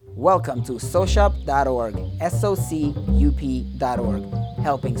Welcome to SOCUP.org, SOCUP.org,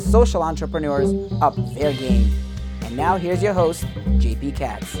 helping social entrepreneurs up their game. And now here's your host, JP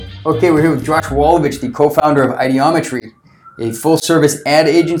Katz. Okay, we're here with Josh Walovitch, the co-founder of Ideometry, a full-service ad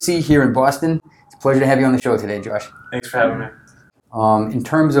agency here in Boston. It's a pleasure to have you on the show today, Josh. Thanks for having me. In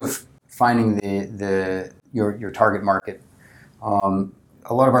terms of finding your target market, a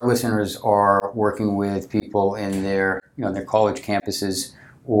lot of our listeners are working with people in their college campuses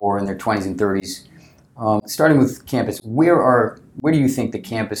or in their 20s and 30s. Starting with campus, where do you think the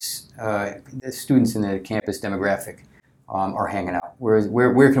students in the campus demographic are hanging out?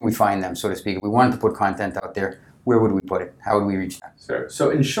 Where can we find them, so to speak? If we wanted to put content out there, where would we put it? How would we reach them? Sure. So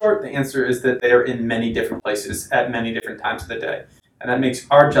in short, the answer is that they are in many different places at many different times of the day. And that makes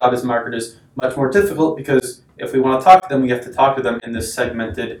our job as marketers much more difficult because if we want to talk to them, we have to talk to them in this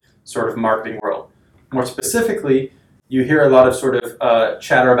segmented sort of marketing world. More specifically, you hear a lot of sort of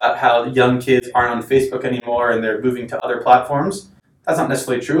chatter about how young kids aren't on Facebook anymore and they're moving to other platforms. That's not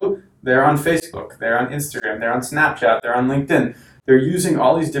necessarily true. They're on Facebook, they're on Instagram, they're on Snapchat, they're on LinkedIn. They're using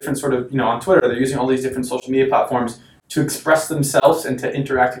all these different sort of, on Twitter, they're using all these different social media platforms to express themselves and to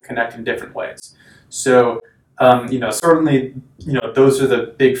interact and connect in different ways. So, certainly, those are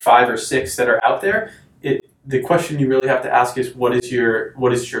the big 5 or 6 that are out there. The question you really have to ask is, what is your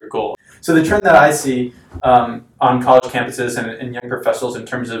goal? So the trend that I see on college campuses and young professionals in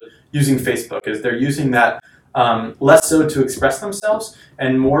terms of using Facebook is they're using that less so to express themselves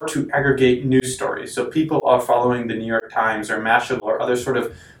and more to aggregate news stories. So people are following the New York Times or Mashable or other sort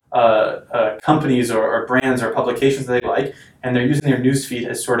of companies or brands or publications that they like, and they're using their news feed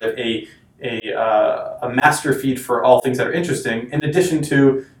as sort of a master feed for all things that are interesting, in addition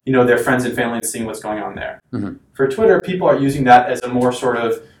to their friends and family and seeing what's going on there. Mm-hmm. For Twitter, people are using that as a more sort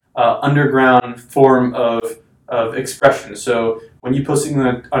of underground form of expression. So when you post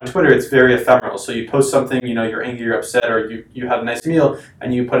something on Twitter, it's very ephemeral. So you post something, you're angry, you're upset, or you had a nice meal,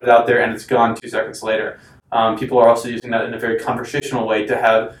 and you put it out there, and it's gone 2 seconds later. People are also using that in a very conversational way to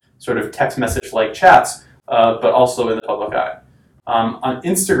have sort of text message-like chats, but also in the public eye. On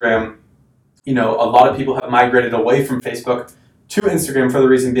Instagram, a lot of people have migrated away from Facebook to Instagram for the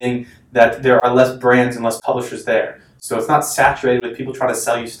reason being that there are less brands and less publishers there. So it's not saturated with people trying to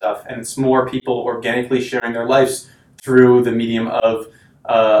sell you stuff, and it's more people organically sharing their lives through the medium of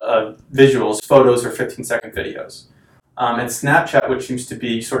visuals, photos, or 15-second videos. And Snapchat, which seems to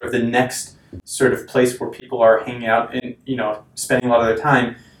be sort of the next sort of place where people are hanging out and spending a lot of their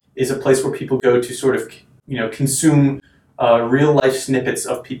time, is a place where people go to sort of consume real-life snippets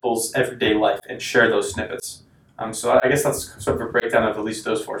of people's everyday life and share those snippets. So I guess that's sort of a breakdown of at least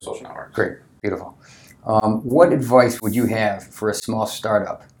those 4 social networks. Great. Beautiful. What advice would you have for a small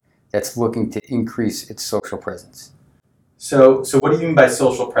startup that's looking to increase its social presence? So what do you mean by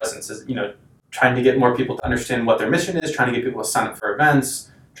social presence? Is trying to get more people to understand what their mission is, trying to get people to sign up for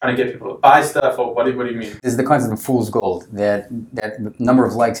events, trying to get people to buy stuff? What do you mean? This is the concept of fool's gold, that number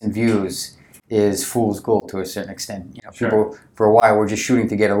of likes and views is fool's gold to a certain extent. Sure. People for a while were just shooting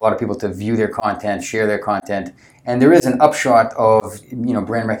to get a lot of people to view their content, share their content, and there is an upshot of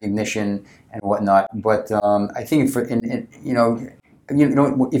brand recognition and whatnot. But I think if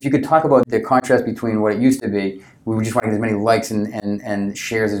you could talk about the contrast between what it used to be, we would just want to get as many likes and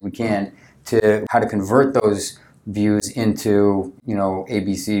shares as we can, to how to convert those views into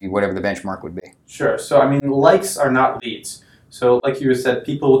ABC, whatever the benchmark would be. Sure. So likes are not leads. So like you said,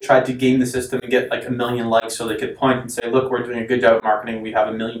 people tried to game the system and get like 1 million likes so they could point and say, look, we're doing a good job at marketing. We have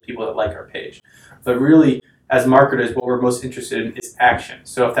 1 million people that like our page. But really, as marketers, what we're most interested in is action.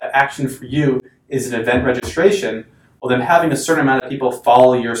 So if that action for you is an event registration, well, then having a certain amount of people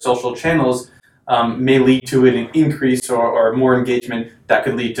follow your social channels may lead to an increase or more engagement that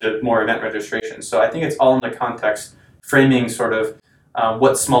could lead to more event registrations. So I think it's all in the context, framing sort of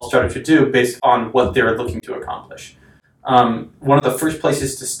what small startups should do based on what they're looking to accomplish. One of the first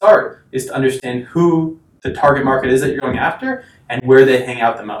places to start is to understand who the target market is that you're going after and where they hang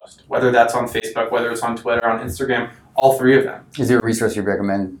out the most, whether that's on Facebook, whether it's on Twitter, on Instagram, all 3 of them. Is there a resource you'd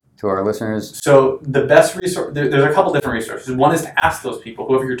recommend to our listeners? So the best resource, there's a couple different resources. One is to ask those people,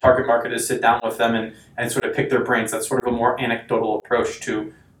 whoever your target market is, sit down with them and sort of pick their brains. That's sort of a more anecdotal approach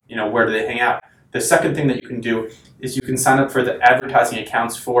to, where do they hang out. The second thing that you can do is you can sign up for the advertising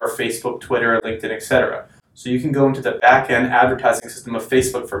accounts for Facebook, Twitter, LinkedIn, etc. So you can go into the back-end advertising system of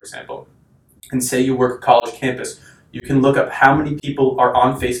Facebook, for example, and say you work a college campus. You can look up how many people are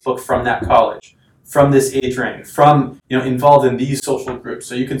on Facebook from that college, from this age range, from involved in these social groups.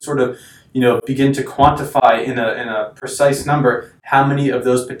 So you can sort of begin to quantify in a precise number how many of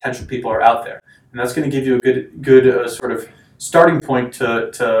those potential people are out there, and that's going to give you a good sort of starting point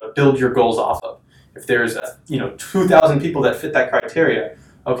to build your goals off of. If there's 2,000 people that fit that criteria,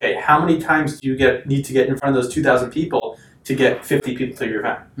 okay, how many times do you need to get in front of those 2,000 people to get 50 people to your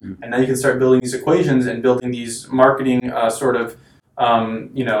event? Mm-hmm. And now you can start building these equations and building these marketing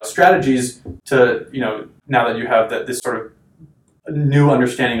strategies to, now that you have this sort of new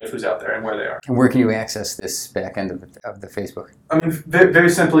understanding of who's out there and where they are. And where can you access this back end of the Facebook? I mean, very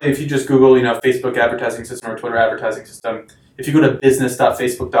simply, if you just Google, Facebook advertising system or Twitter advertising system, if you go to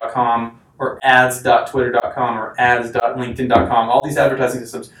business.facebook.com or ads.twitter.com or ads.linkedin.com, all these advertising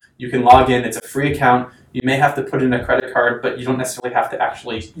systems, you can log in. It's a free account. You may have to put in a credit card, but you don't necessarily have to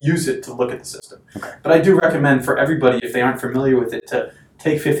actually use it to look at the system. Okay. But I do recommend for everybody, if they aren't familiar with it, to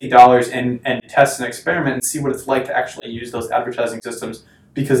take $50 and test and experiment and see what it's like to actually use those advertising systems,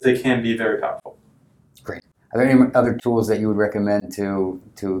 because they can be very powerful. Great. Are there any other tools that you would recommend to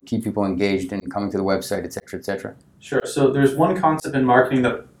keep people engaged in coming to the website, et cetera, et cetera? Sure. So there's one concept in marketing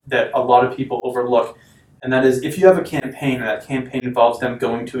that a lot of people overlook, and that is if you have a campaign and that campaign involves them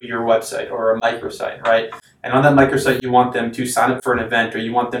going to your website or a microsite, right? And on that microsite, you want them to sign up for an event, or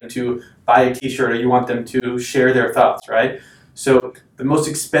you want them to buy a t-shirt, or you want them to share their thoughts, right? So the most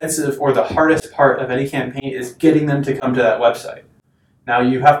expensive or the hardest part of any campaign is getting them to come to that website. Now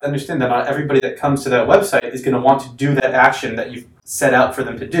you have to understand that not everybody that comes to that website is going to want to do that action that you've set out for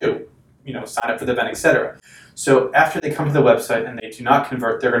them to do, sign up for the event, etc. So after they come to the website and they do not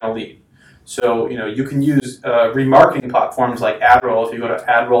convert, they're going to leave. So, you can use remarketing platforms like AdRoll. If you go to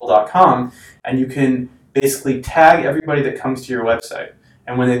adroll.com, and you can basically tag everybody that comes to your website.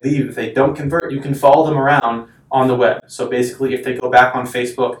 And when they leave, if they don't convert, you can follow them around on the web. So basically, if they go back on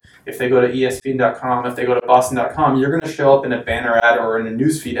Facebook, if they go to ESPN.com, if they go to Boston.com, you're going to show up in a banner ad or in a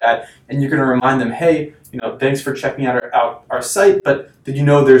newsfeed ad, and you're going to remind them, hey, thanks for checking out our site, but did you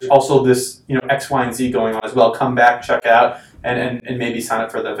know there's also this, X, Y, and Z going on as well? Come back, check it out, and maybe sign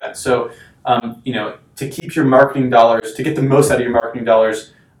up for the event. So, to keep your marketing dollars, to get the most out of your marketing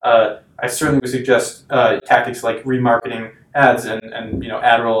dollars, I certainly would suggest tactics like remarketing ads, and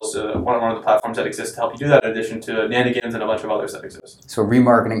AdRoll is one of the platforms that exists to help you do that, in addition to Nanigans and a bunch of others that exist. So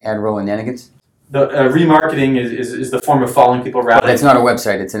remarketing, AdRoll, and Nanigans? The remarketing is the form of following people around. But it's not a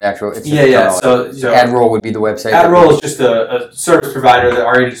website; it's an actual. It's So AdRoll would be the website. AdRoll is just a service provider that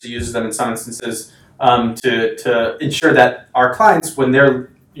our agency uses them in some instances to ensure that our clients, when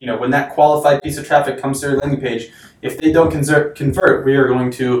that qualified piece of traffic comes to their landing page, if they don't convert, we are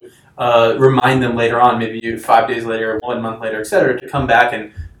going to remind them later on, maybe 5 days later, 1 month later, et cetera, to come back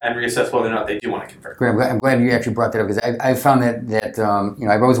and reassess whether or not they do want to convert. Great. I'm glad you actually brought that up, because I found that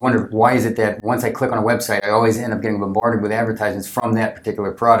I've always wondered, why is it that once I click on a website, I always end up getting bombarded with advertisements from that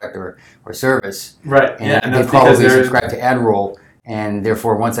particular product or service. Right. And they probably subscribe to AdRoll, and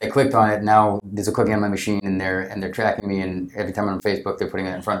therefore once I clicked on it, now there's a cookie on my machine, and they're tracking me, and every time I'm on Facebook, they're putting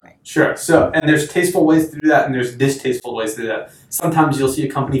it in front of me. Sure. So, and there's tasteful ways to do that, and there's distasteful ways to do that. Sometimes you'll see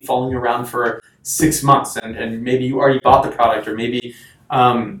a company following you around for 6 months, and maybe you already bought the product, or maybe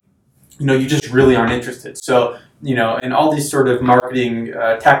you just really aren't interested. So, in all these sort of marketing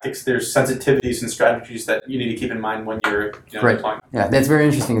tactics, there's sensitivities and strategies that you need to keep in mind when you're right. deploying. Yeah, that's very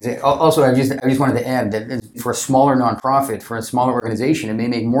interesting. Also, I just wanted to add that for a smaller nonprofit, for a smaller organization, it may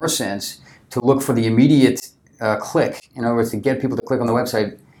make more sense to look for the immediate click. In other words, to get people to click on the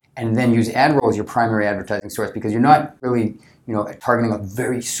website, and then use AdRoll as your primary advertising source, because you're not really targeting a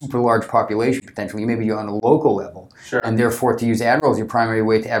very super large population potentially. You may be on a local level. Sure. And therefore, to use AdRoll as your primary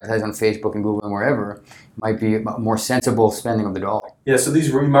way to advertise on Facebook and Google and wherever might be a more sensible spending of the dollar. Yeah, so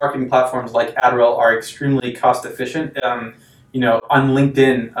these remarketing platforms like AdRoll are extremely cost efficient. On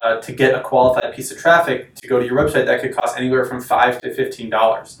LinkedIn, to get a qualified piece of traffic to go to your website, that could cost anywhere from $5 to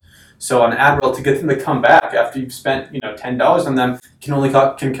 $15. So on AdRoll, to get them to come back after you've spent $10 on them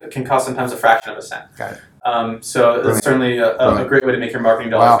can cost sometimes a fraction of a cent. Got it. So it's certainly a great way to make your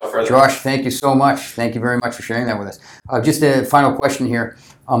marketing dollars go further. Josh, thank you so much. Thank you very much for sharing that with us. Just a final question here.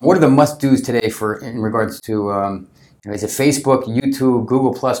 What are the must-dos today in regards to, is it Facebook, YouTube,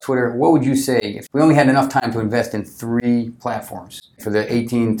 Google+, Twitter? What would you say if we only had enough time to invest in 3 platforms for the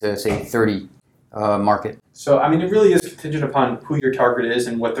 18 to, say, 30 market? So, it really is contingent upon who your target is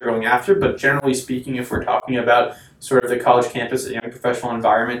and what they're going after. But generally speaking, if we're talking about sort of the college campus, a young professional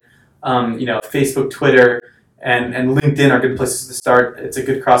environment, Facebook, Twitter, and LinkedIn are good places to start. It's a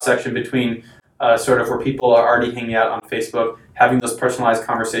good cross-section between sort of where people are already hanging out on Facebook, having those personalized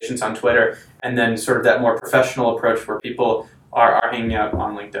conversations on Twitter, and then sort of that more professional approach where people are hanging out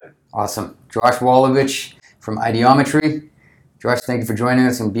on LinkedIn. Awesome. Josh Walovitch from Ideometry. Josh, thank you for joining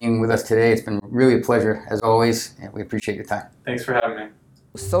us and being with us today. It's been really a pleasure, as always, and we appreciate your time. Thanks for having me.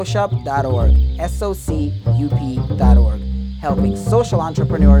 Socup.org, SOCUP.org. helping social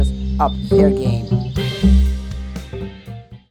entrepreneurs up their game.